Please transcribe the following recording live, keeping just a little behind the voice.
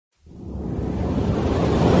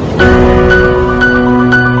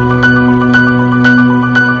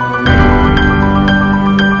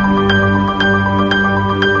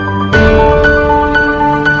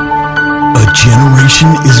nation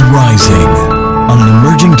is rising on an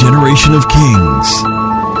emerging generation of kings.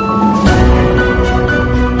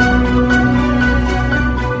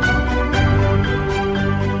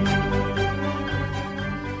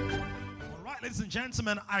 All right, ladies and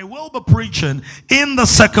gentlemen, I will be preaching in the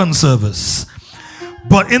second service.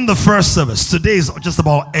 But in the first service, today is just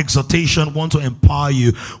about exhortation. Want to empower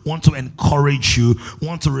you, want to encourage you,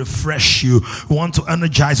 want to refresh you, want to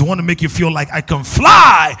energize you, want to make you feel like I can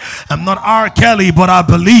fly. I'm not R. Kelly, but I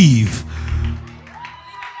believe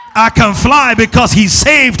I can fly because he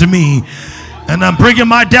saved me. And I'm bringing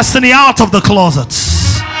my destiny out of the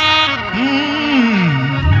closets.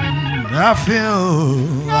 I feel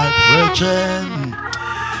like preaching.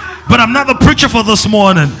 But I'm not the preacher for this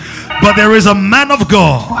morning. But there is a man of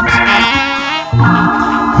God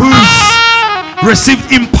who's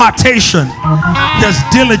received impartation. He's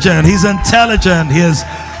diligent, he's intelligent, he is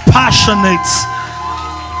passionate,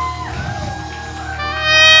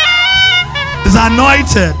 he's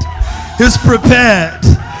anointed, he's prepared.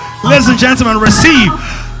 Ladies and gentlemen, receive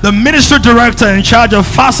the ministry director in charge of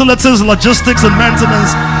facilities, logistics, and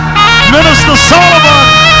maintenance, Minister Solomon,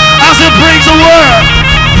 as he brings a word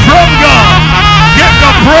from God. Get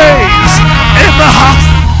the praise in the house.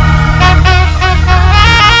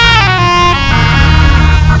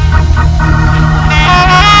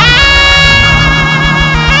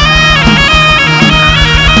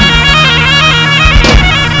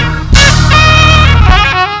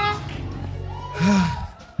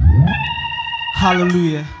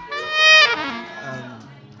 Hallelujah.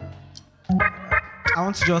 I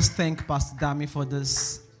want to just thank Pastor Dami for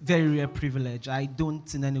this very rare privilege. I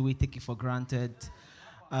don't in any way take it for granted.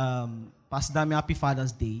 Pastor Dami, happy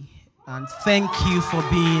Father's Day. And thank you for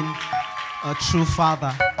being a true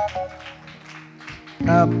father.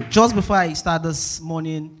 Just before I start this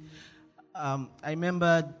morning, I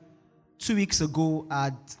remember 2 weeks ago,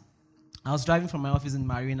 I was driving from my office in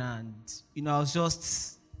Marina, and I was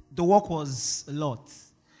just, the work was a lot.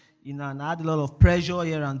 And I had a lot of pressure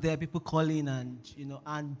here and there, people calling, and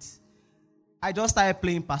I just started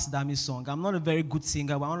playing Pastor Dami's song. I'm not a very good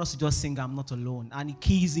singer, but I want us to just sing I'm Not Alone. And it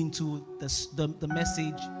keys into the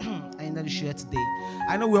message I intend to share today.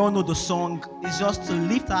 I know we all know the song. It's just to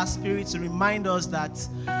lift our spirits, to remind us that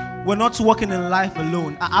we're not walking in life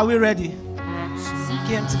alone. Are we ready?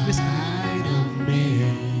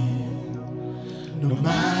 No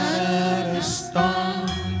matter the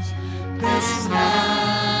storms, this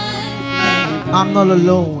life, I'm not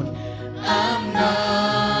alone. I'm not.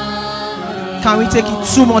 Can we take it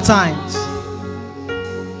 2 more times?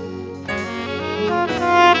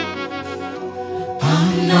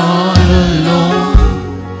 I'm not alone.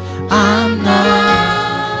 I'm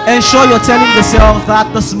not. Ensure you're telling yourself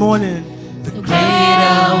that this morning. The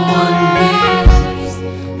greater one lives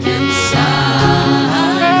inside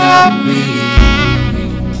of me.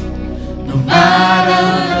 No matter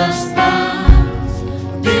the storms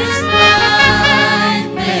this life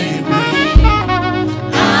may bring,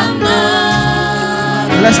 I'm not.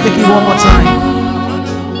 Let's take it one more time.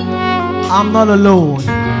 I'm not alone.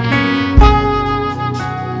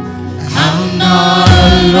 I'm not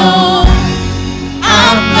alone.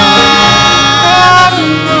 I'm not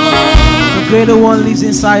alone. The greater one lives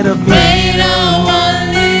inside of me. Greater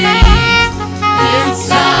one lives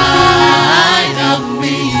inside of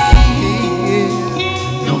me.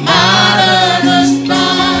 No matter the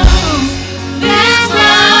storm this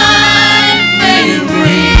life may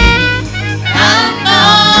bring, I'm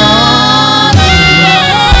not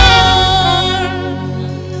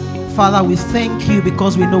alone. Father, we thank you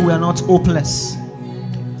because we know we are not hopeless.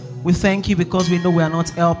 We thank you because we know we are not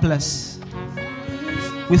helpless.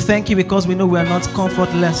 We thank you because we know we are not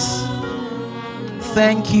comfortless.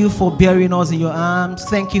 Thank you for bearing us in your arms.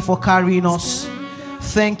 Thank you for carrying us.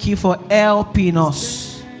 Thank you for helping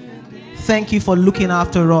us. Thank you for looking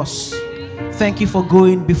after us. Thank you for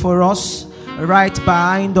going before us, right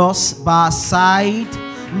behind us, by our side,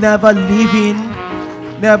 never leaving,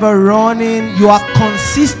 never running. You are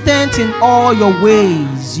consistent in all your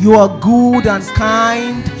ways. You are good and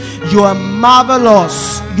kind. You are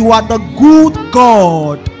marvelous. You are the good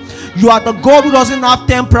God. You are the God who doesn't have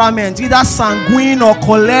temperament, either sanguine or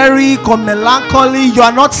choleric or melancholy. You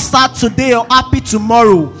are not sad today or happy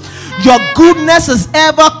tomorrow. Your goodness is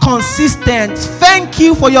ever consistent. Thank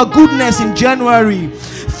you for your goodness in January.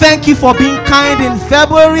 Thank you for being kind in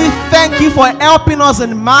February. Thank you for helping us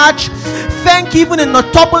in March. Thank you, even in the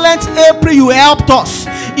turbulent April, you helped us.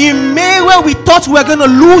 In May, where we thought we were going to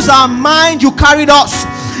lose our mind, you carried us.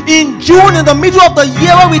 In June, in the middle of the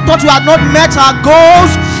year, where we thought we had not met our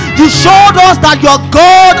goals, you showed us that you're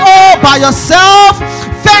God all by yourself.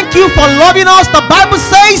 Thank you for loving us. The Bible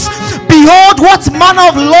says, behold, what manner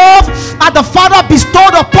of love hath the Father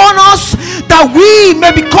bestowed upon us, that we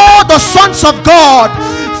may be called the sons of God.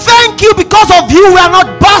 Thank you, because of you we are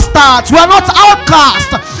not bastards, we are not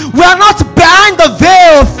outcasts, we are not behind the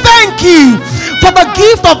veil. Thank you for the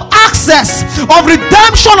gift of access, of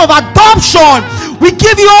redemption, of adoption. We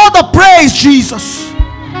give you all the praise, Jesus.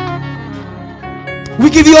 We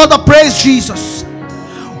give you all the praise, Jesus.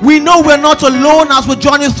 We know we're not alone as we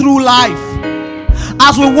journey through life.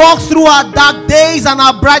 As we walk through our dark days and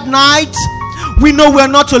our bright nights, we know we're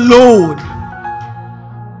not alone.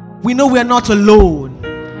 We know we're not alone.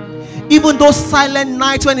 Even those silent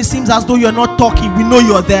nights when it seems as though you're not talking, we know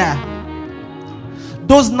you're there.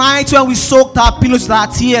 Those nights when we soaked our pillows with our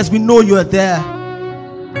tears, we know you're there.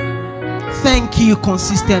 Thank you,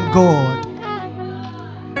 consistent God.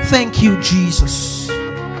 Thank you, Jesus.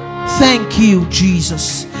 Thank you,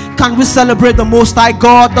 Jesus. Can we celebrate the Most High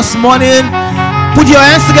God this morning? Put your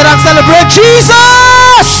hands together and celebrate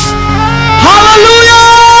Jesus.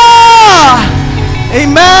 Hallelujah.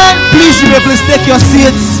 Amen. Please, you may please take your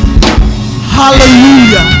seats.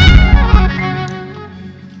 Hallelujah.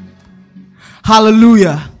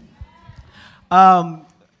 Hallelujah.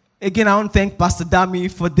 Again, I want to thank Pastor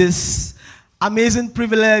Dami for this amazing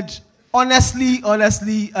privilege. Honestly,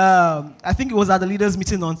 I think it was at the leaders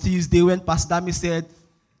meeting on Tuesday when Pastor Dami said,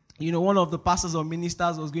 one of the pastors or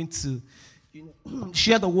ministers was going to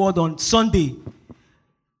share the word on Sunday.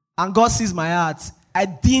 And God sees my heart. I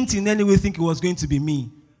didn't in any way think it was going to be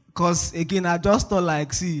me. Because again, I just thought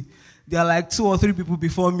there are like 2 or 3 people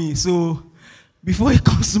before me. So before it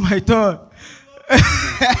comes to my turn,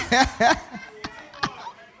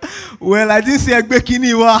 well, I didn't say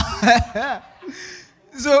Egbekiniwa.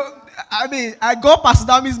 So, I got Pastor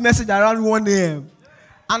Dami's message around 1 a.m.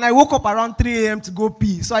 And I woke up around 3 a.m. to go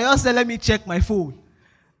pee. So I just said, let me check my phone.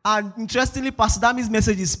 And interestingly, Pastor Dami's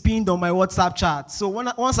message is pinned on my WhatsApp chat. So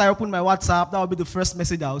once I open my WhatsApp, that will be the first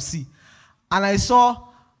message I'll see. And I saw,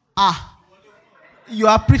 you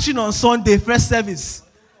are preaching on Sunday, first service.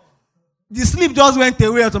 The sleep just went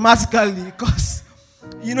away automatically. Because,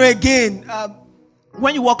 again,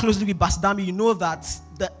 when you work closely with Pastor Dami, you know that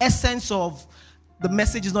the essence of the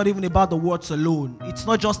message is not even about the words alone. It's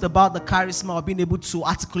not just about the charisma of being able to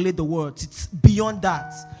articulate the words. It's beyond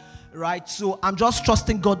that, right? So I'm just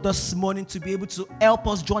trusting God this morning to be able to help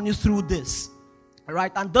us journey through this,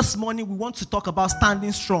 right? And this morning we want to talk about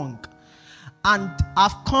standing strong. And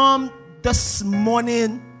I've come this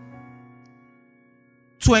morning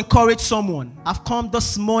to encourage someone. I've come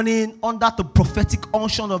this morning under the prophetic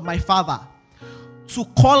unction of my Father to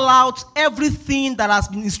call out everything that has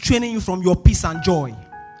been restraining you from your peace and joy.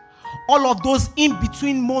 All of those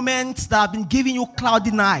in-between moments that have been giving you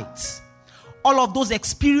cloudy nights. All of those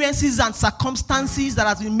experiences and circumstances that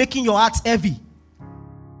have been making your heart heavy.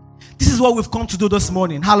 This is what we've come to do this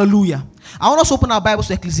morning. Hallelujah. I want us to open our Bibles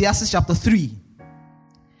to Ecclesiastes chapter 3.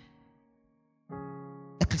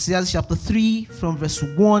 Ecclesiastes chapter 3 from verse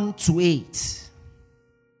 1 to 8.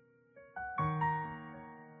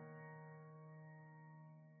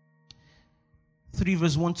 3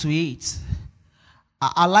 verse 1 to 8.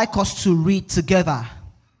 I like us to read together.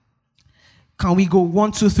 Can we go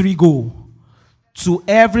 1, 2, 3, go? To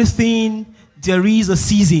everything there is a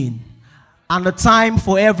season and a time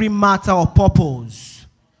for every matter or purpose.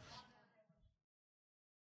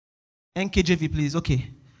 NKJV, please. Okay.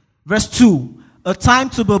 Verse 2. A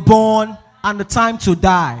time to be born and a time to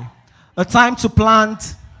die. A time to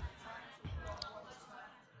plant.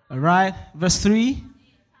 All right. Verse 3.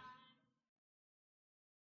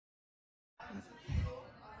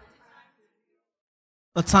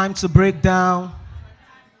 A time to break down.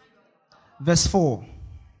 Verse 4.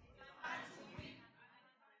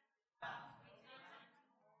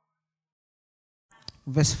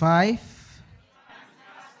 Verse 5.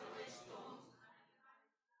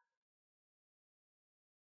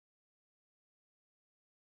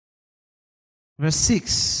 Verse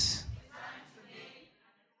 6.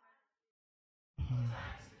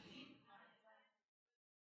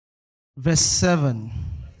 Verse 7.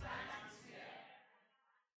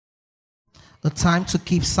 A time to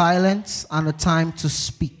keep silence and a time to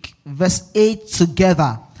speak. Verse 8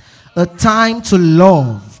 together. A time to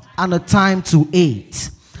love and a time to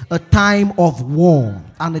hate. A time of war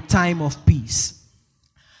and a time of peace.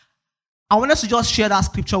 I want us to just share that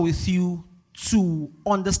scripture with you to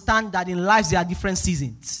understand that in life there are different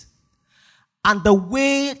seasons. And the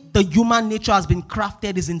way the human nature has been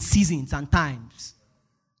crafted is in seasons and times.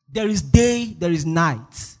 There is day, there is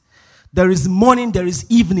night. There is morning, there is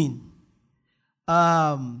evening.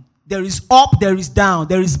 There There is up, there is down,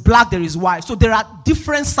 there is black, there is white. So there are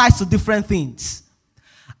different sides to different things.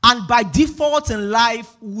 And by default in life,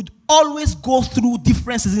 we would always go through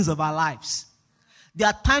different seasons of our lives. There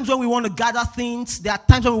are times when we want to gather things. There are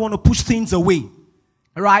times when we want to push things away.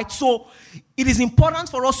 Right? So it is important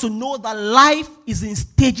for us to know that life is in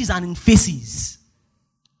stages and in phases.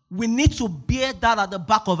 We need to bear that at the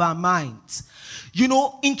back of our minds. You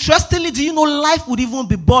know, interestingly, do you know life would even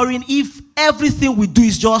be boring if everything we do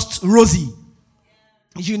is just rosy?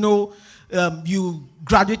 You know, you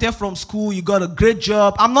graduated from school, you got a great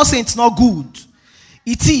job. I'm not saying it's not good.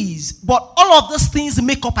 It is. But all of those things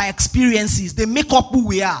make up our experiences. They make up who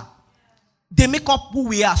we are. They make up who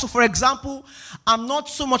we are. So, for example, I'm not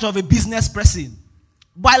so much of a business person,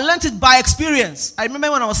 but I learned it by experience. I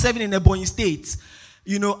remember when I was serving in Ebonyi State,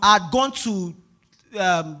 you know, I'd gone to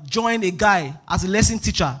join a guy as a lesson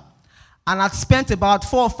teacher, and I'd spent about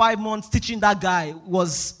 4 or 5 months teaching that guy. It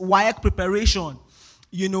was WAEC preparation,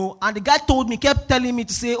 you know, and the guy kept telling me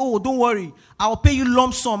to say, oh, don't worry, I'll pay you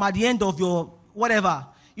lump sum at the end of your whatever,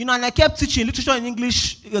 you know. And I kept teaching literature in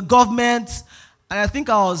English, government, and I think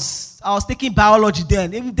I was taking biology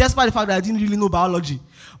then, even despite the fact that I didn't really know biology.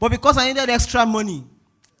 But because I needed extra money,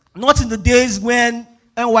 not in the days when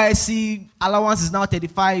NYC allowance is now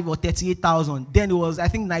 35 or 38,000. Then it was, I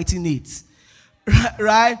think, 19.8.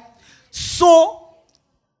 Right? So,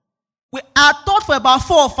 I taught for about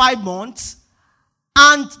 4 or 5 months.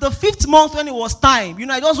 And the 5th month when it was time, you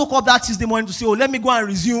know, I just woke up that Tuesday morning to say, oh, let me go and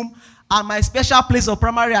resume at my special place of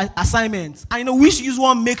primary assignments. And, you know, we used to use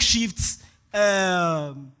one makeshift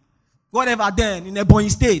whatever then in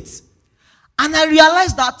Ebonyi State. And I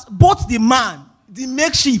realized that both the man, the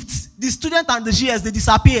makeshift, the student and the GS, they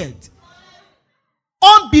disappeared.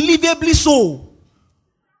 Unbelievably so.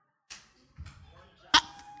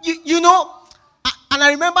 You know, and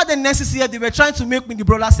I remember the next year they were trying to make me the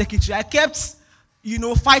brother secretary. I kept, you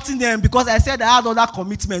know, fighting them because I said I had other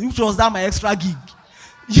commitment, which was that my extra gig.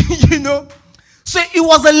 You know. So it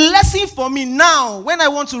was a lesson for me. Now, when I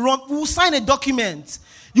want to run, we will sign a document.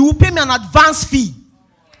 You will pay me an advance fee.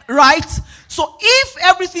 Right? So if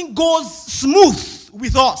everything goes smooth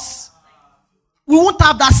with us, we won't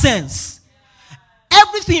have that sense.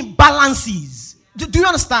 Everything balances. Do you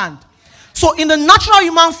understand? So in the natural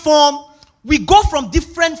human form, we go from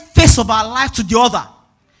different phases of our life to the other.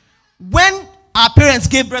 When our parents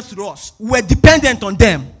gave birth to us, we were dependent on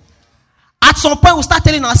them. At some point, we start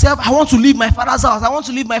telling ourselves, I want to leave my father's house. I want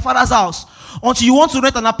to leave my father's house. Until you want to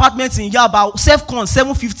rent an apartment in Yaba, self-con,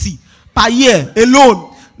 750 per year, alone.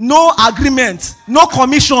 No agreement, no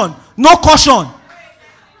commission, no caution.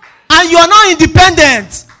 And you are now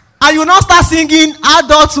independent. And you now start singing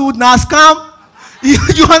adulthood now scam.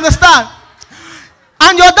 You understand?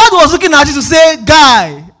 And your dad was looking at you to say,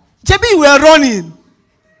 guy, JB, we are running.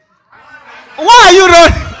 Why are you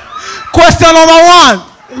running? Question number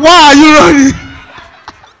 1. Why are you running?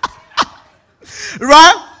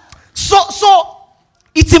 Right? So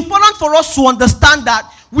it's important for us to understand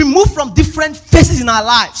that we move from different phases in our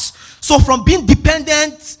lives. So from being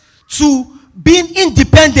dependent to being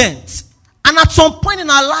independent. And at some point in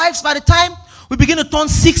our lives, by the time we begin to turn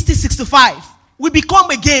 60, 65, we become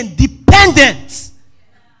again dependent.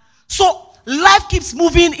 So life keeps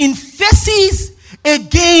moving in phases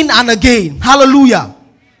again and again. Hallelujah.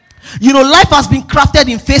 You know, life has been crafted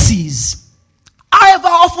in phases. However,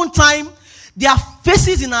 oftentimes, there are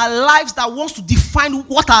phases in our lives that wants to define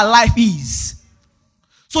what our life is.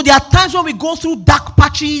 So there are times when we go through dark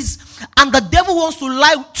patches and the devil wants to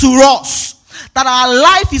lie to us that our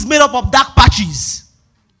life is made up of dark patches.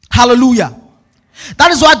 Hallelujah.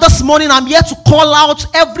 That is why this morning I'm here to call out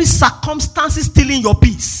every circumstance stealing your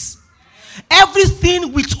peace.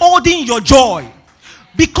 Everything withholding your joy.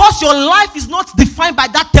 Because your life is not defined by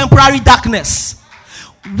that temporary darkness.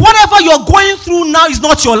 Whatever you're going through now is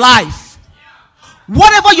not your life.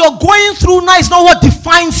 Whatever you're going through now is not what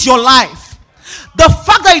defines your life. The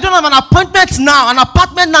fact that you don't have an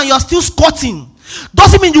apartment now, you're still squatting,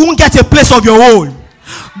 doesn't mean you won't get a place of your own.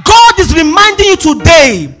 God is reminding you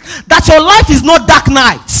today that your life is not dark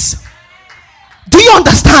nights. Do you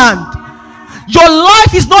understand? Your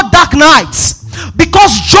life is not dark nights.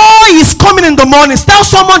 Because joy is coming in the morning. Tell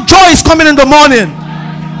someone joy is coming in the morning.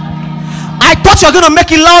 I thought you were going to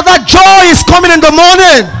make it louder. Joy is coming in the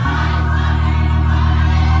morning.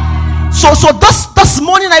 So this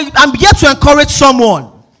morning I'm here to encourage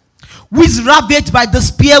someone who is ravaged by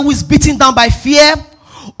despair, who is beaten down by fear,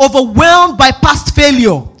 overwhelmed by past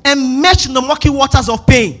failure, and meshed in the murky waters of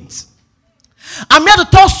pain. I'm here to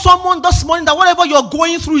tell someone this morning that whatever you're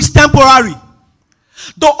going through is temporary.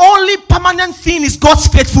 The only permanent thing is God's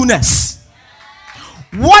faithfulness.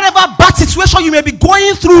 Whatever bad situation you may be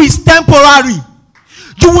going through is temporary.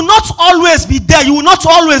 You will not always be there. You will not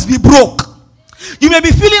always be broke. You may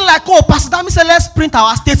be feeling like, oh, Pastor Dami said, let's print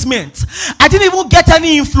our statement. I didn't even get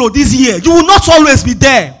any inflow this year. You will not always be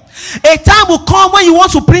there. A time will come when you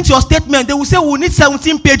want to print your statement. They will say, we need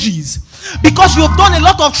 17 pages. Because you've done a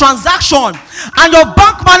lot of transaction. And your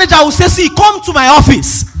bank manager will say, see, come to my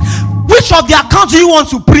office. Which of the accounts do you want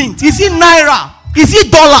to print? Is it Naira? Is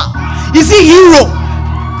it dollar? Is it euro?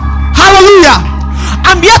 Hallelujah.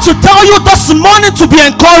 I'm here to tell you this morning to be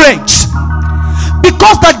encouraged.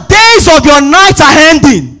 Because the days of your night are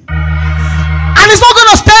ending. And it's not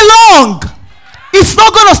going to stay long. It's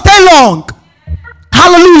not going to stay long.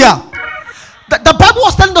 Hallelujah. The Bible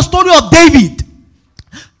was telling the story of David.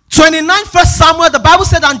 29 First Samuel, the Bible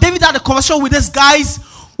said, and David had a conversation with these guys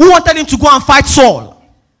who wanted him to go and fight Saul.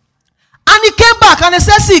 And he came back and he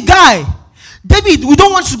said, see, guy, David, we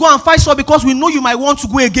don't want you to go and fight Saul because we know you might want to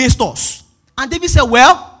go against us. And David said,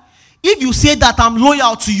 well, if you say that I'm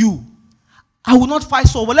loyal to you, I will not fight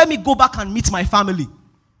Saul. Well, let me go back and meet my family.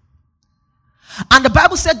 And the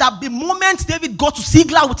Bible said that the moment David got to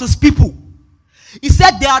Sigla with his people, he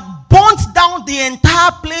said they had burnt down the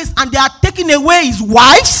entire place and they had taken away his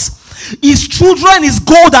wives, his children, his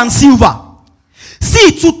gold and silver.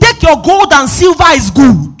 See, to take your gold and silver is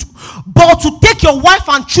good, but to take your wife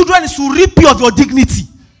and children is to rip you of your dignity.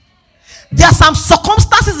 There are some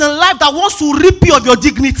circumstances in life that wants to rip you of your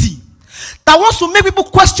dignity, that wants to make people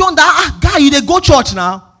question that, guy, you dey go church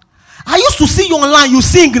now. I used to see you online, you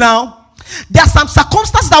sing now. There are some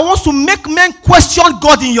circumstances that wants to make men question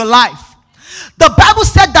God in your life. The Bible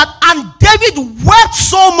said that, and David wept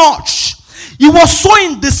so much, he was so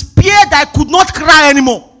in despair that he could not cry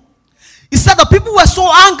anymore. He said the people were so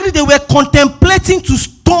angry they were contemplating to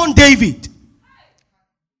stone David.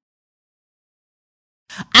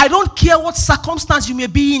 I don't care what circumstance you may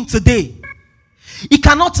be in today. It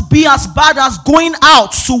cannot be as bad as going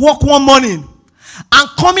out to work one morning and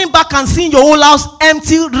coming back and seeing your whole house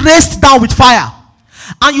empty, raised down with fire.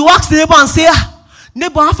 And you ask the neighbor and say,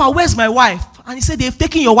 neighbor, Alpha, where's my wife? And he said, they've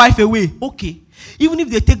taken your wife away. Okay. Even if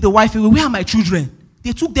they take the wife away, where are my children?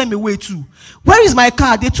 They took them away too. Where is my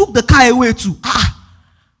car? They took the car away too.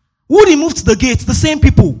 Who removed the gate? The same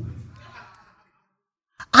people.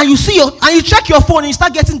 And you see and you check your phone and you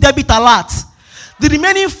start getting debit alerts. The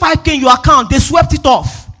remaining 5K in your account, they swept it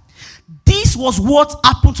off. This was what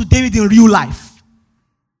happened to David in real life.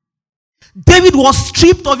 David was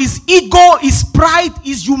stripped of his ego, his pride,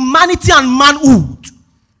 his humanity and manhood.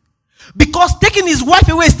 Because taking his wife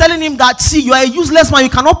away is telling him that, see, you are a useless man, you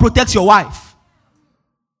cannot protect your wife.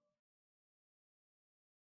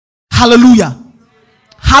 Hallelujah.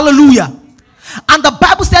 Hallelujah. And the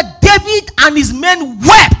Bible said David and his men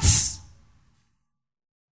wept.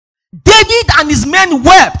 David and his men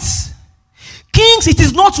wept. Kings, it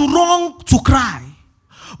is not wrong to cry,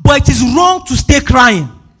 but it is wrong to stay crying.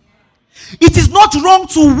 It is not wrong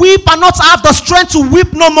to weep and not have the strength to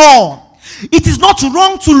weep no more. It is not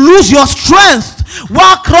wrong to lose your strength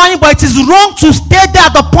while crying, but it is wrong to stay there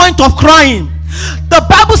at the point of crying. The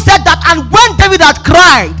Bible said that, and when David had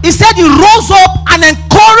cried, he said he rose up and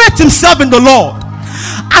encouraged himself in the Lord.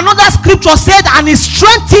 Another scripture said, and he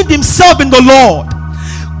strengthened himself in the Lord.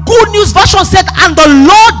 Good News Version said, and the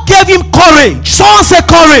Lord gave him courage. Someone say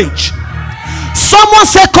courage. Someone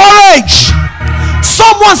say courage.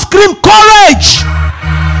 Someone scream courage.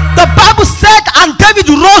 The Bible said, and David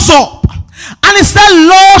rose up and he said,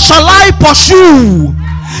 Lord, shall I pursue?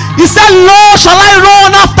 He said, Lord, shall I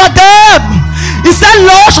run after them? He said,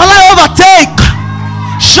 Lord, shall I overtake?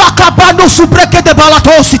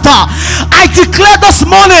 I declare this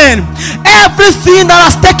morning, everything that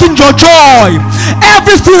has taken your joy,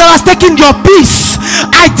 everything that has taken your peace,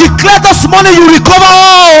 I declare this morning you recover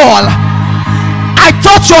all. I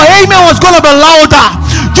thought your amen was going to be louder.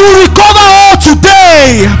 You recover all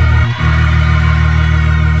today.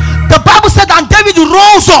 The Bible said, and David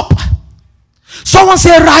rose up. Someone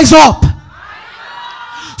say, rise up.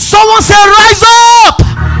 Someone say, rise up.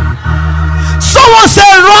 Someone say,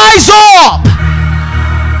 rise up.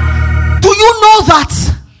 Do you know that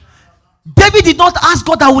David did not ask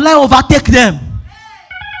God that will I overtake them?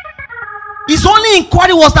 His only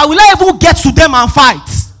inquiry was that will I even get to them and fight?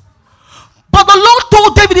 But the Lord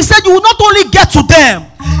told David, he said, you will not only get to them,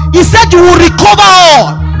 he said you will recover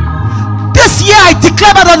all. This year I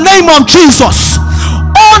declare by the name of Jesus,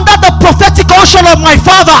 under the prophetic unction of my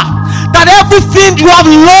Father, that everything you have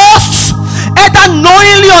lost, either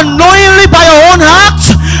knowingly or unknowingly by your own heart,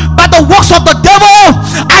 by the works of the devil,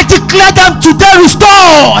 I declare them today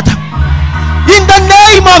restored. In the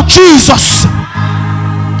name of Jesus.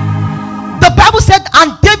 The Bible said, and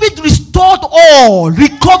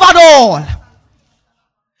recovered all.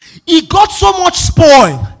 He got so much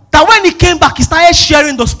spoil that when he came back, he started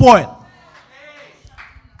sharing the spoil.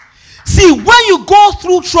 See, when you go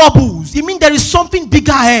through troubles, it means there is something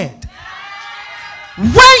bigger ahead.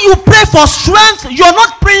 When you pray for strength, you're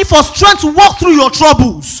not praying for strength to walk through your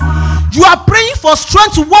troubles. You are praying for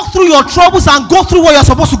strength to walk through your troubles and go through what you're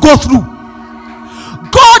supposed to go through.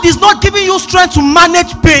 God is not giving you strength to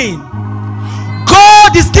manage pain.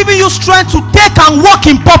 God is giving you strength to take and walk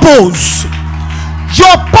in purpose.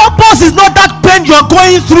 Your purpose is not that pain you're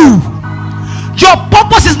going through. Your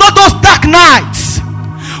purpose is not those dark nights.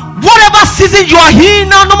 Whatever season you are in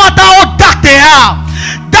now, no matter how dark they are,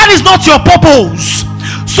 that is not your purpose.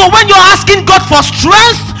 So when you're asking God for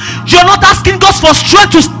strength, you're not asking God for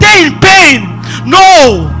strength to stay in pain.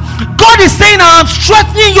 No. God is saying, I am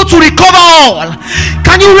strengthening you to recover all.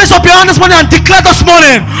 Can you raise up your hand this morning and declare this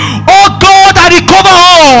morning, oh God, I recover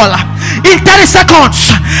all. In 30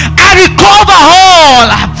 seconds, I recover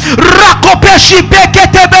all.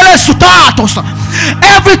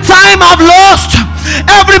 Every time I've lost,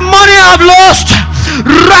 every money I've lost,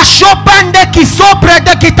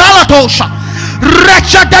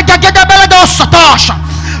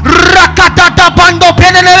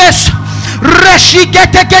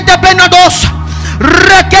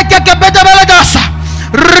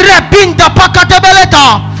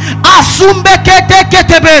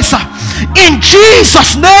 in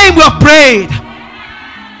Jesus' name we have prayed.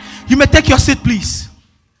 You may take your seat, please.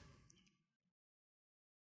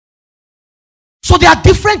 So there are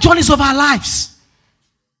different journeys of our lives.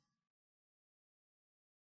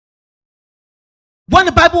 When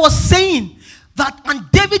the Bible was saying that, and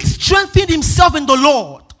David strengthened himself in the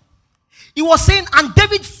Lord, he was saying, and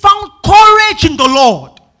David found courage in the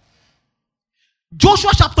Lord.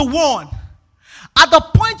 Joshua chapter 1, at the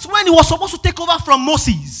point when he was supposed to take over from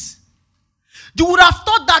Moses, you would have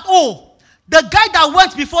thought that, oh, the guy that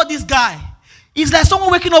went before this guy is like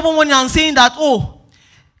someone waking up one morning and saying that, oh,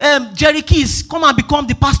 Jerry Keys, come and become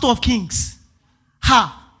the pastor of kings.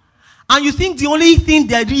 Ha. And you think the only thing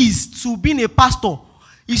there is to being a pastor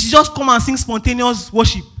is to just come and sing spontaneous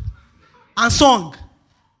worship and song.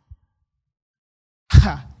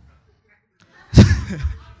 Ha.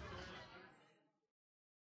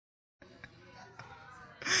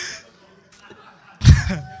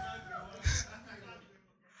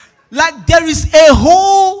 Like there is a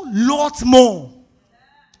whole lot more.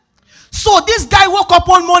 So this guy woke up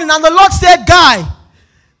one morning and the Lord said, guy,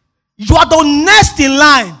 you are the next in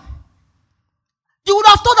line. You would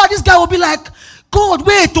have thought that this guy would be like, God,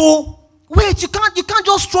 wait, you can't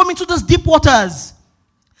just throw me into those deep waters.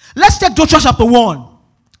 Let's take Joshua chapter 1.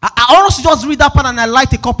 I want us to just read that part and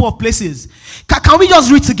highlight a couple of places. Can we just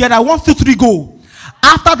read together? 1 through 3, go.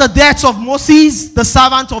 After the death of Moses, the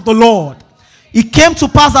servant of the Lord, it came to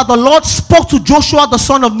pass that the Lord spoke to Joshua the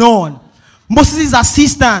son of Nun, Moses'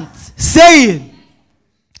 assistant, saying,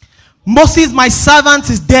 Moses, my servant,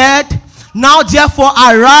 is dead. Now therefore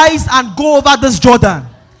arise and go over this Jordan,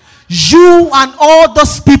 you and all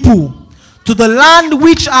those people, to the land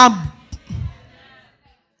which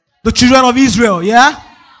the children of Israel. Yeah?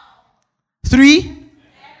 3.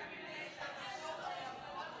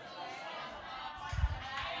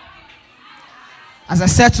 As I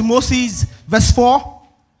said to Moses, verse 4,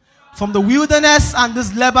 from the wilderness and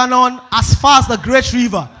this Lebanon as far as the great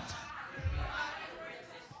river.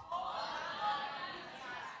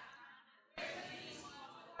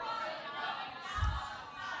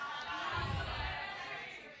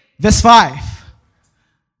 Verse 5.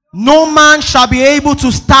 No man shall be able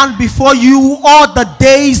to stand before you all the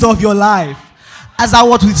days of your life. As I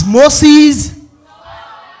was with Moses,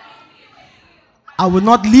 I will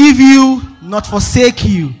not leave you, not forsake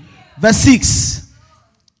you. Verse 6.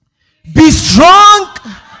 Be strong.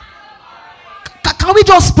 Can we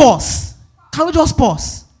just pause? Can we just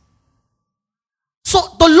pause? So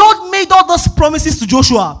the Lord made all those promises to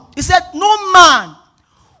Joshua. He said, no man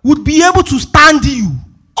would be able to stand you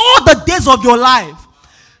all the days of your life.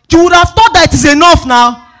 You would have thought that it is enough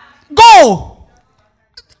now. Go.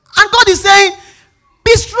 And God is saying,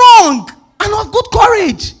 be strong and of good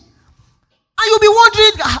courage. And you'll be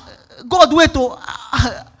wondering, God, wait,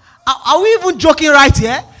 are we even joking right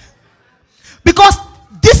here? Because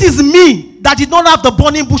this is me that did not have the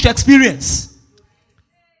burning bush experience.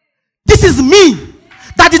 This is me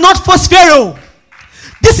that did not face Pharaoh.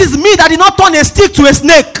 This is me that did not turn a stick to a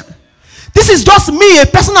snake. This is just me, a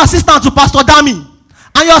personal assistant to Pastor Dami.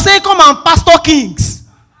 And you're saying, come and pastor kings.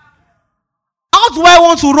 How do I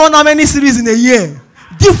want to run how many series in a year?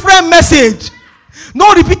 Different message.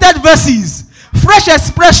 No repeated verses. Fresh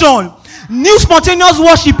expression. New spontaneous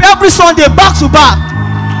worship every Sunday, back to back.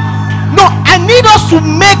 No, I need us to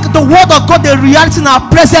make the word of God a reality in our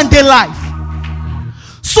present day life.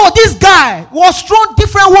 So this guy was thrown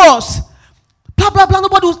different words. Blah, blah, blah.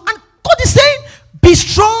 Nobody was. And God is saying, be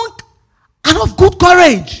strong and of good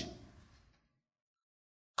courage.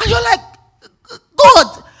 And you're like,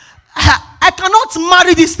 God, I cannot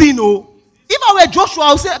marry this thing. Oh. If I were Joshua,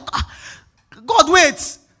 I would say, God,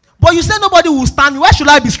 wait. But you said nobody will stand me. Why should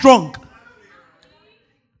I be strong?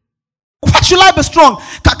 Why should I be strong?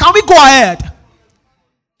 Can we go ahead?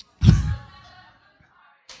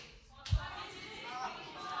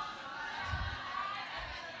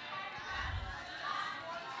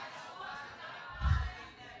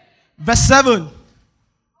 Verse 7.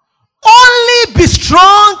 Only be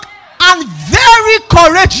strong and very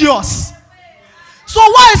courageous. So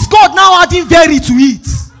why is God now adding very to it?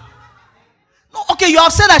 No, okay, you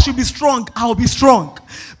have said I should be strong. I will be strong.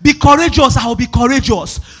 Be courageous. I will be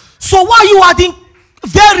courageous. So why are you adding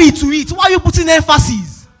very to it? Why are you putting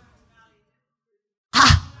emphasis?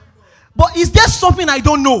 But is there something I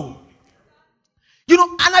don't know? You know,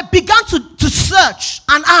 and I began to search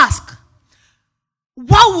and ask,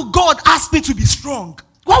 why would God ask me to be strong?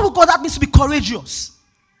 Why would God ask me to be courageous?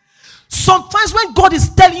 Sometimes when God is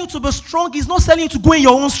telling you to be strong, He's not telling you to go in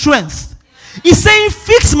your own strength. He's saying,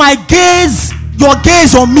 fix my gaze, your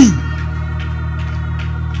gaze on me.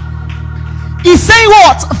 He's saying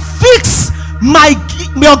what? Fix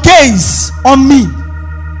your gaze on me.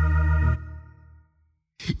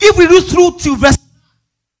 If we read through to verse,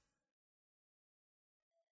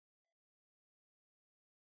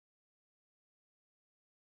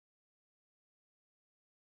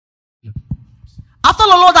 after the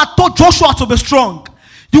Lord had told Joshua to be strong,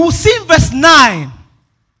 you will see in verse 9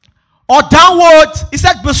 or downward, He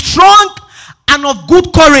said, be strong and of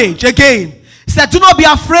good courage. Again, He said, do not be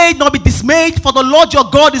afraid, nor be dismayed, for the Lord your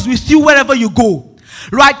God is with you wherever you go.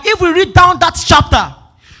 Right? If we read down that chapter,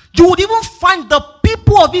 you would even find the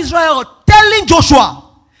people of Israel telling Joshua,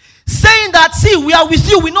 saying that, see, we are with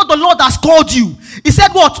you, we know the Lord has called you. He said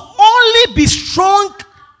what? Only be strong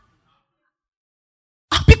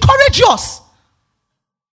and be courageous.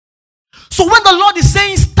 So when the Lord is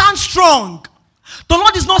saying stand strong, the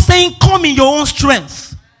Lord is not saying come in your own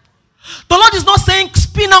strength. The Lord is not saying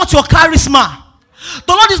spin out your charisma.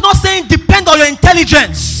 The Lord is not saying depend on your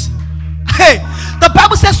intelligence. Hey, the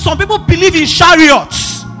Bible says some people believe in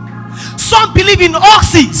chariots. Some believe in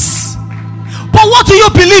oxes. But what do you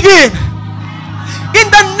believe in? In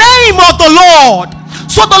the name of the Lord.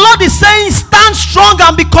 So the Lord is saying stand strong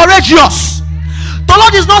and be courageous. The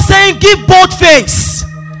Lord is not saying give bold face.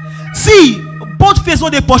 See, bold face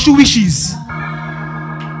when they pursue wishes.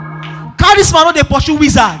 Charisma when they pursue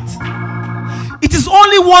wizards. It is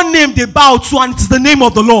only one name they bow to, and it is the name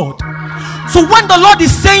of the Lord. So when the Lord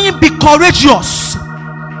is saying be courageous,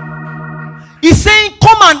 He's saying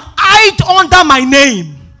come and hide under my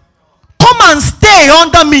name. Come and stay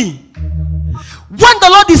under me. When the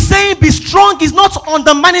Lord is saying be strong, He's not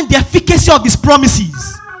undermining the efficacy of His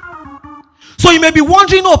promises. So you may be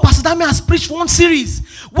wondering, oh, Pastor Dami has preached one series.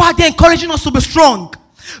 Why are they encouraging us to be strong?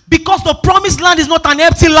 Because the promised land is not an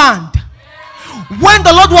empty land. When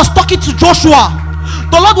the Lord was talking to Joshua,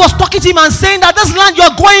 the Lord was talking to him and saying that this land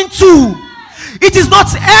you're going to, it is not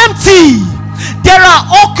empty. There are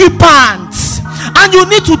occupants and you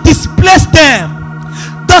need to displace them.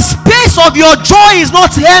 The space of your joy is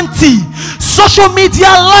not empty. Social media,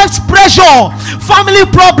 life's pressure, family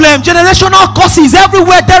problem, generational causes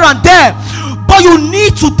everywhere, there and there. But you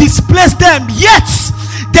need to displace them. Yet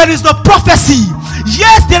there is the prophecy.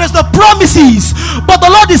 Yes, there is the promises. But the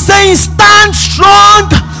Lord is saying stand strong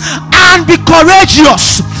and be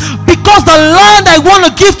courageous, because the land I want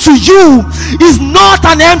to give to you is not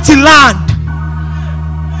an empty land.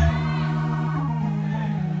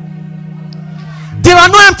 There are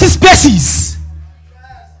no empty spaces.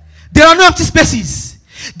 There are no empty spaces.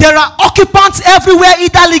 There are occupants everywhere,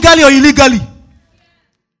 either legally or illegally.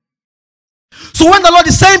 So when the Lord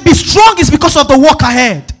is saying be strong, it's because of the work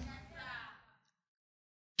ahead.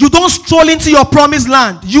 You don't stroll into your promised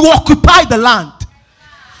land. You occupy the land.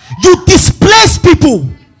 You displace people.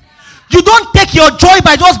 You don't take your joy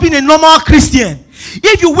by just being a normal Christian.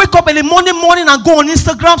 If you wake up in the morning and go on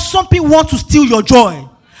Instagram, some people want to steal your joy.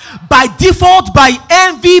 By default, by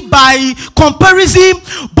envy, by comparison.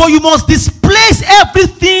 But you must displace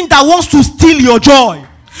everything that wants to steal your joy.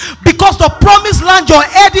 Because the promised land you're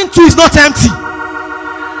heading to is not empty.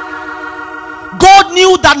 God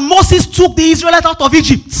knew that Moses took the Israelites out of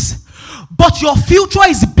Egypt. But your future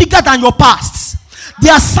is bigger than your past. The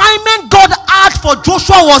assignment God had for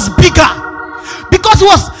Joshua was bigger. Because it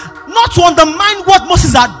was Not to undermine what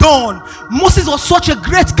Moses had done. Moses was such a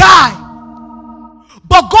great guy.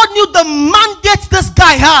 But God knew the mandate this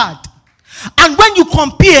guy had. And when you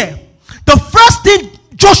compare, the first thing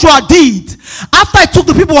Joshua did after he took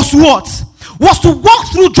the people was what? Was to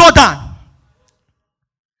walk through Jordan.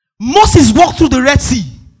 Moses walked through the Red Sea.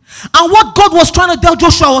 And what God was trying to tell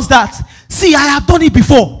Joshua was that, see, I have done it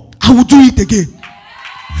before. I will do it again.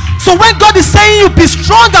 So when God is saying you be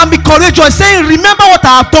strong and be courageous, he's saying remember what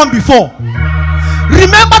I have done before.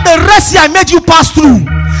 Remember the Red Sea I made you pass through.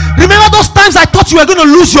 Remember those times I thought you were going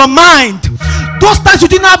to lose your mind. Those times you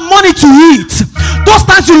didn't have money to eat. Those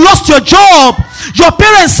times you lost your job. Your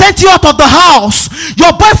parents sent you out of the house.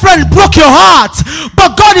 Your boyfriend broke your heart.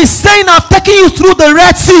 But God is saying, I've taken you through the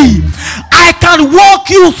Red Sea. I can walk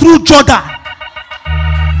you through Jordan.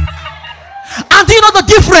 And do you know the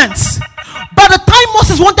difference? By the time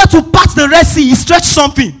Moses wanted to part the Red Sea, he stretched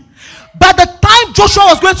something. By the time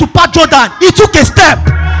Joshua was going to part Jordan, he took a step.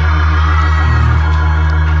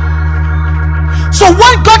 So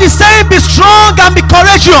when God is saying be strong and be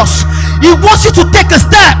courageous, he wants you to take a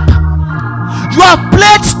step. You have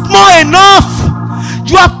played small enough.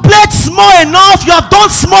 You have played small enough. You have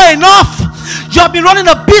done small enough. You have been running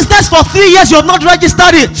a business for 3 years. You have not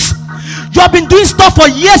registered it. You have been doing stuff for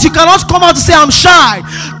years. You cannot come out to say I'm shy.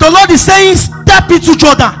 The Lord is saying step into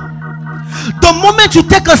Jordan. The moment you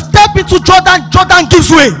take a step into Jordan, Jordan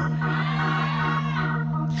gives way.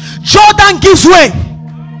 Jordan gives way.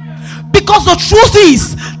 Because the truth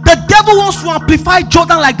is, the devil wants to amplify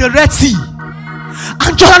Jordan like the Red Sea.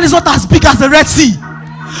 And Jordan is not as big as the Red Sea.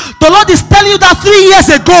 The Lord is telling you that 3 years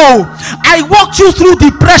ago, I walked you through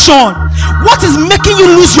depression. What is making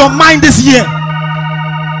you lose your mind this year?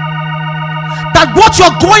 That what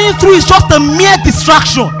you're going through is just a mere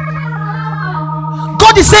distraction.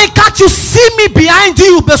 God is saying, can't you see me behind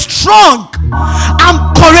you? Be strong and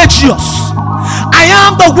courageous. I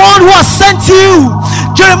am the one who has sent you.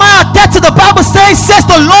 Jeremiah 30, the Bible says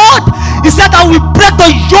the Lord, he said, I will break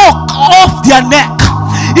the yoke off their neck.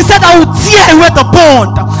 He said, I will tear away the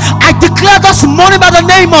bond. I declare this morning by the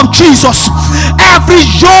name of Jesus, every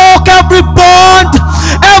yoke, every bond,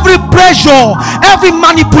 every pressure, every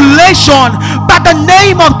manipulation, by the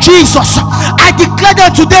name of Jesus, I declare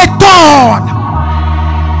them today torn.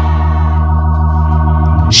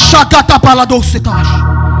 Shakata paladositash.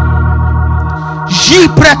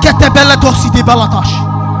 Jiprekete beladosi de balatash.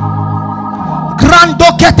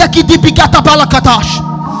 Grando kete ki di bigata balakatash.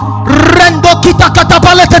 Rendo kita kata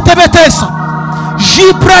balete tebetesa.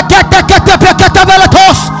 Jiprekete kete pekete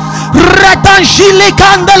belatos. Redanjili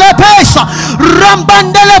kandele pesa.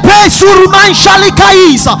 Rambandele pesurman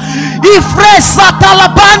shalikaisa. Ifresa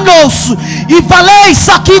talabanos. Ivalei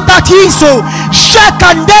sakita tiso.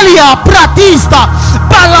 Shakandelia pratista.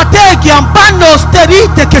 Palategi ambanos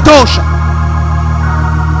terite ketosha.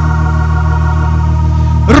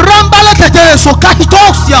 Rambala teteso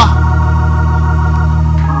kahitosia.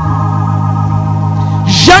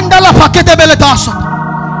 Jandala pakete beledasa.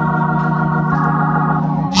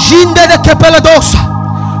 Jinde de kepeledosa.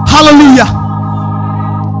 Hallelujah.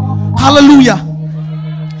 Hallelujah.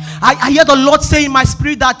 I hear the Lord say in my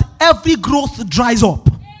spirit that every growth dries up.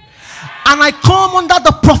 And I come under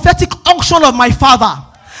the prophetic unction of my Father.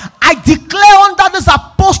 I declare under this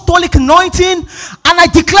apostolic anointing, and I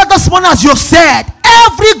declare this morning, as you said,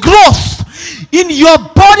 every growth in your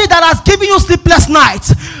body that has given you sleepless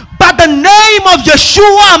nights, by the name of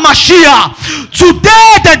Yeshua Mashiach,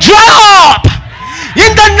 today they dry up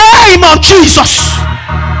in the name of Jesus.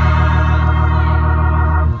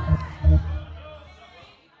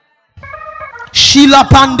 Shila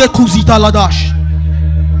pande kuzita ladash.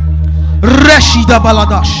 Reshida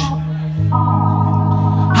baladash.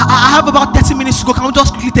 I have about 30 minutes to go. Can we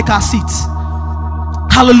just quickly take our seats?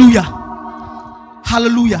 Hallelujah.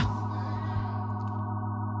 Hallelujah.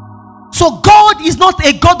 So God is not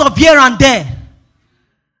a God of here and there.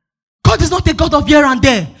 God is not a God of here and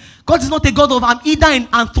there. God is not a God of I'm either in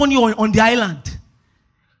Antonio or on the island.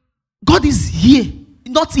 God is here.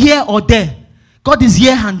 Not here or there. God is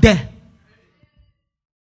here and there.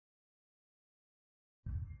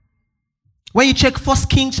 When you check 1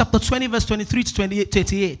 Kings chapter 20 verse 23 to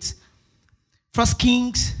 38. 1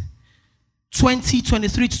 Kings 20,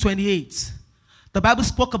 23 to 28. The Bible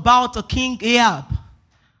spoke about a king Ahab.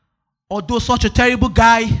 Although such a terrible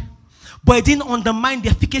guy, but it didn't undermine the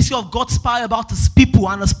efficacy of God's power about his people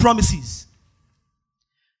and his promises.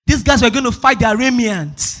 These guys were going to fight the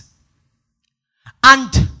Arameans.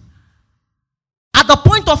 And at the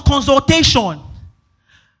point of consultation,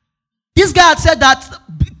 this guy had said that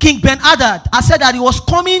King Ben-Hadad had said that he was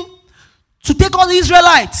coming to take all the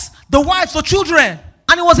Israelites, the wives, the children,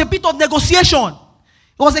 And it was a bit of negotiation.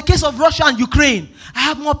 It was a case of Russia and Ukraine. I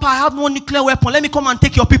have more power, I have more nuclear weapon. Let me come and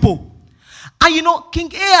take your people. And you know,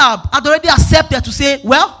 King Ahab had already accepted to say,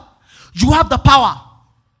 well, you have the power.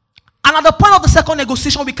 And at the point of the second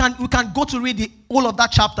negotiation, we can go to read the whole of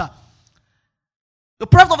that chapter. The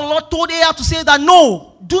prophet of the Lord told Ahab to say that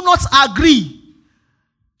no, do not agree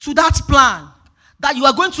to that plan, that you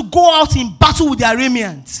are going to go out in battle with the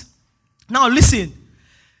Arameans. Now listen,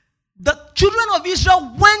 the children of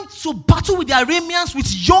Israel went to battle with the Arameans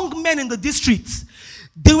with young men in the districts.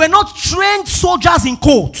 They were not trained soldiers in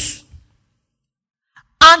courts.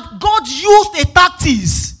 And God used a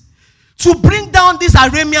tactics to bring down these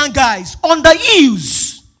Aramean guys on the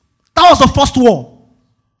hills. That was the first war.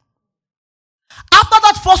 After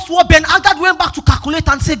that first war, Ben-Hadad went back to calculate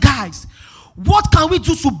and say, guys, what can we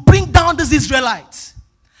do to bring down these Israelites?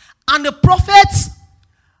 And the prophets,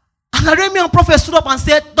 an Aramean prophet stood up and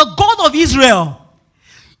said, the God of Israel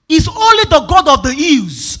is only the God of the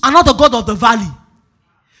hills and not the God of the valley.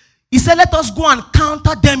 He said, let us go and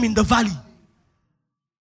counter them in the valley.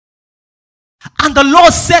 And the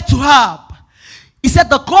Lord said to her, he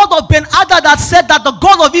said, the God of Ben-Hadad that said that the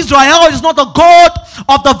God of Israel is not the God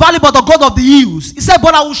of the valley but the God of the hills. He said,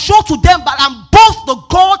 but I will show to them that I'm both the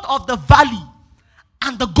God of the valley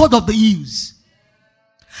and the God of the hills.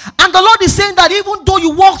 And the Lord is saying that even though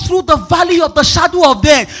you walk through the valley of the shadow of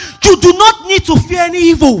death, you do not need to fear any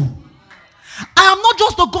evil. I am not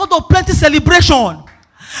just the God of plenty celebration.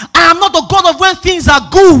 I am not the God of when things are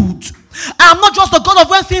good. I am not just the God of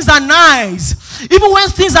when things are nice. Even when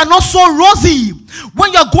things are not so rosy.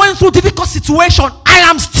 When you are going through difficult situation, I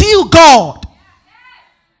am still God.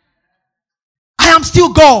 I am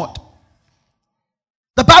still God.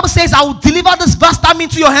 The Bible says, I will deliver this vast army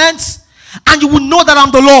into your hands, and you will know that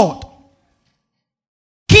I'm the Lord.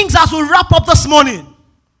 Kings, as we wrap up this morning,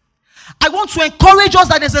 I want to encourage us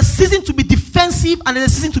that there's a season to be defensive and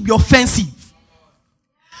there's a season to be offensive.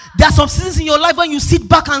 There are some seasons in your life when you sit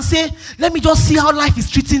back and say, let me just see how life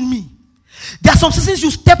is treating me. There are some seasons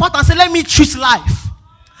you step out and say, let me treat life.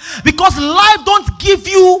 Because life don't give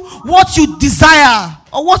you what you desire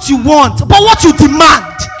or what you want, but what you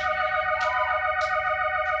demand.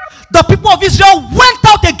 The people of Israel went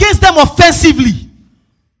out against them offensively.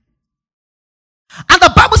 And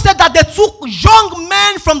the Bible said that they took young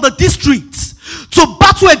men from the districts to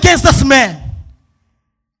battle against this man.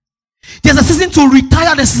 There's a season to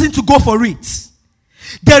retire, there's a season to go for it.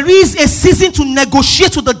 There is a season to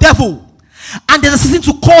negotiate with the devil, and there's a season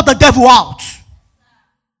to call the devil out.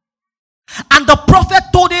 And the prophet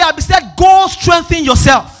told Ahab, he said, go strengthen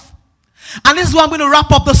yourself. And this is what I'm going to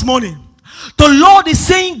wrap up this morning. The Lord is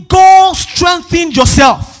saying, go strengthen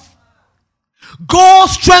yourself. Go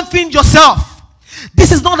strengthen yourself.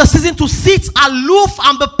 This is not a season to sit aloof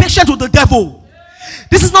and be patient with the devil.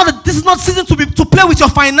 This is not a season to play with your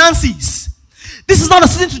finances. This is not a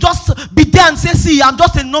season to just be there and say, see, I'm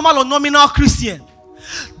just a normal or nominal Christian.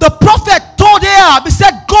 The prophet told Ahab, he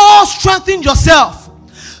said, go strengthen yourself.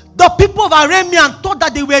 The people of Aramean thought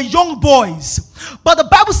that they were young boys. But the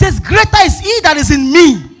Bible says, greater is he that is in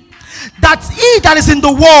me, that's he that is in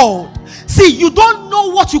the world. See, you don't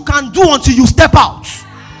know what you can do until you step out.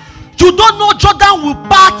 You don't know Jordan will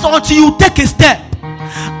part until you take a step.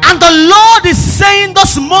 And the Lord is saying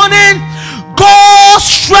this morning, go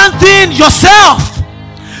strengthen yourself.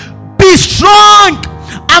 Be strong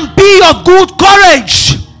and be of good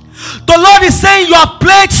courage. The Lord is saying you have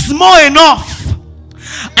played small enough.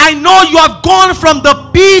 I know you have gone from the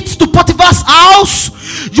pit to Potiphar's house.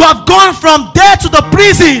 You have gone from there to the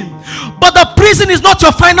prison. But the prison is not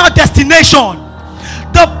your final destination.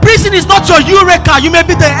 The prison is not your eureka. You may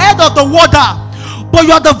be the head of the water, but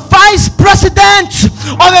you are the vice president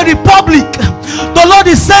of a republic. The Lord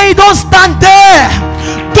is saying, don't stand there.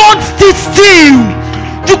 Don't sit still.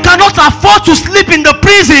 You cannot afford to sleep in the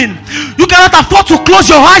prison. You cannot afford to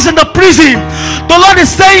close your eyes in the prison. The Lord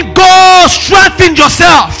is saying, go strengthen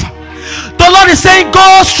yourself. The Lord is saying,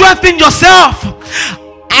 go strengthen yourself.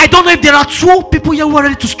 I don't know if there are two people here who are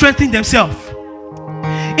ready to strengthen themselves.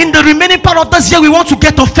 In the remaining part of this year, we want to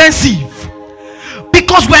get offensive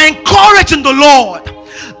because we're encouraged in the Lord.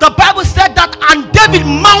 The Bible said that, and David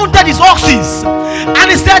mounted his oxes, and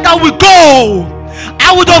he said, I will go, I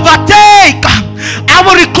will overtake, I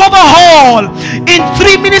will recover all. In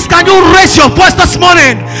 3 minutes, can you raise your voice this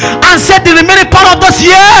morning and say, the remaining part of this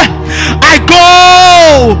year, I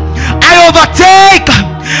go, I overtake,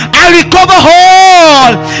 I recover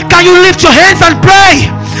all. Can you lift your hands and pray?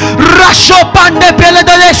 Rasho pande pele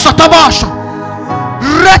dele satabash.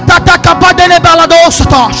 Retata kapadele balado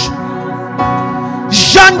satash.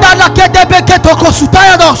 Janda la kede beketo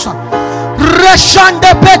kosutaya dosa.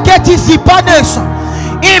 Reshande peketi zipanesa.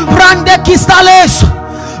 Imbrande kistales.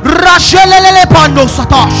 Rashelele pando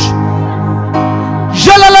satash.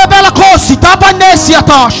 Jelele bela kosi tabanesi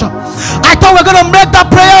atash. I thought we're gonna make that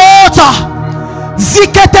prayer altar.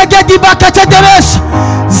 Zikete gedi bakete deves.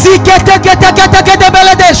 Zikete gede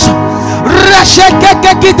beledesh.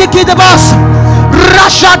 Rasheke gidi kidebas.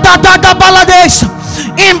 Rasha da baladesh.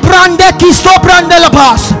 Imbrande kisto brande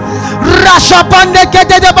labas. Rasha bande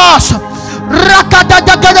gede debas. Rakata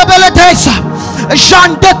da gede beledesh.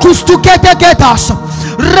 Jande kustu gede gedas.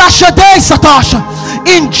 Rasha de satash.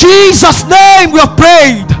 In Jesus' name we have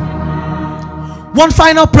prayed. One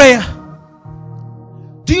final prayer.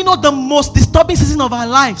 Do you know the most disturbing season of our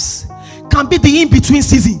lives can be the in-between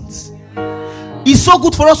seasons? It's so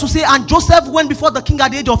good for us to say, and Joseph went before the king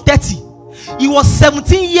at the age of 30. He was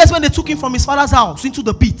 17 years when they took him from his father's house into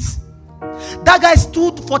the pit. That guy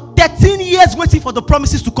stood for 13 years waiting for the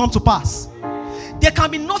promises to come to pass. There can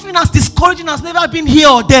be nothing as discouraging as never been here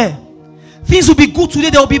or there. Things will be good today,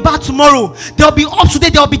 they will be bad tomorrow. They will be up today,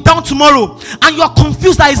 they will be down tomorrow. And you are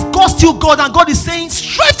confused that is God still God? And God is saying,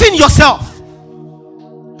 strengthen yourself.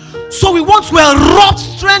 So we want to erupt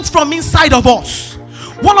strength from inside of us.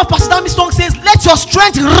 One of Pastor Dami's songs says, let your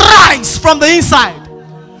strength rise from the inside.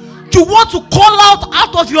 You want to call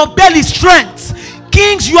out of your belly strength.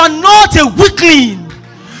 Kings, you are not a weakling.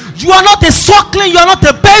 You are not a suckling. You are not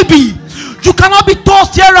a baby. You cannot be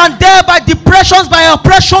tossed here and there by depressions, by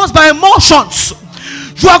oppressions, by emotions.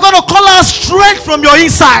 You are going to call out strength from your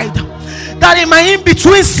inside. That in my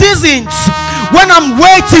in-between seasons, when I'm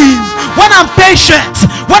waiting, when I'm patient,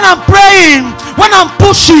 when I'm praying, when I'm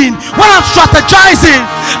pushing, when I'm strategizing,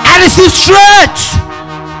 I receive strength.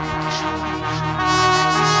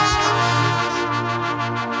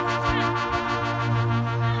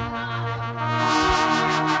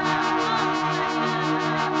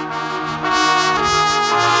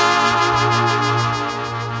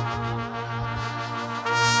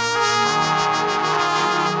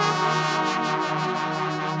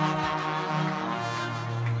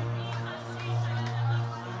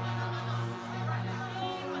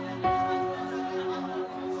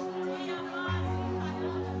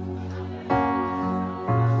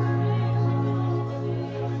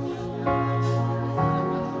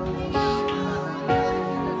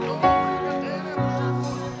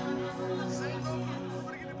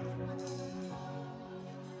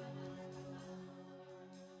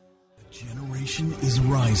 Generation is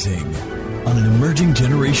rising on an emerging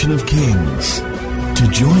generation of kings. To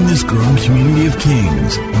join this growing community of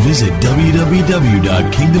kings, visit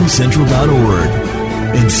www.kingdomcentral.org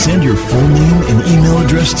and send your full name and email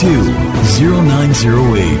address to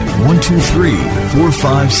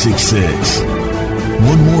 0908-123-4566.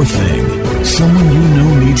 One more thing, someone you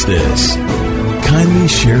know needs this. Kindly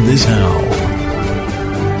share this now.